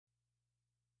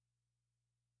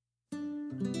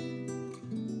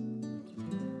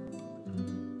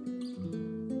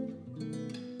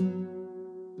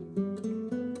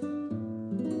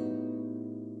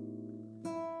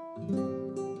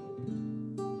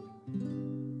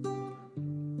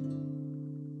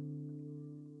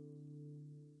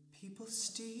People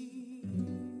steal,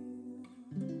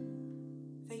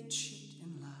 they cheat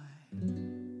and lie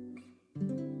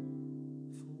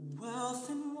for wealth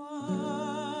and what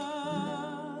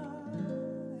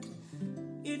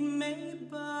it may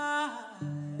buy.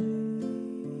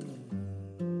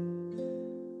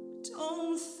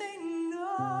 Don't they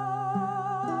know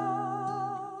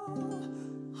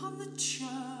on the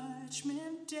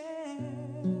judgment day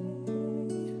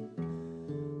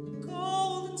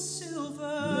gold and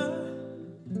silver,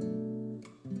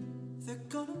 they're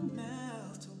gonna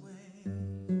melt away.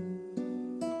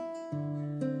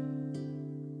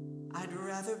 I'd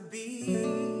rather be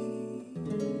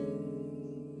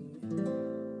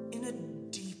in a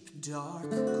deep, dark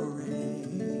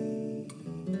grave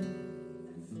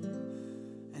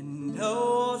and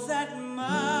know that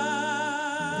my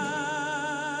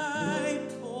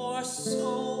poor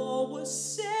soul was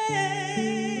saved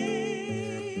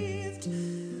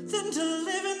than to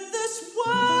live in this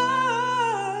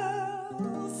world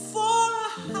for a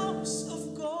house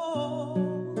of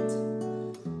gold.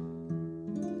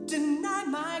 Deny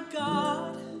my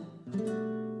God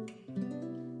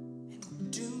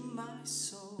and doom my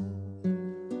soul.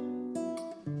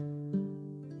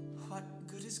 What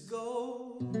good is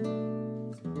gold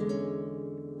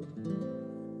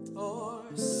or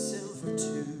silver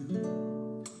too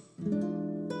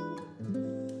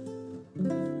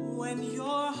when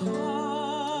your heart's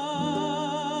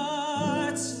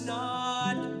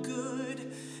not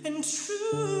good and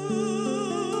true?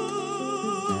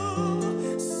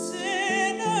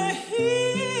 Sinner,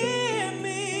 hear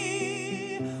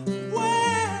me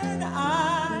when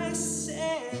I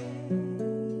say,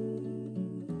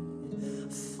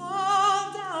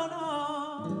 fall down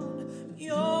on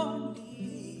your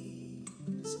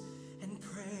knees and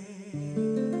pray.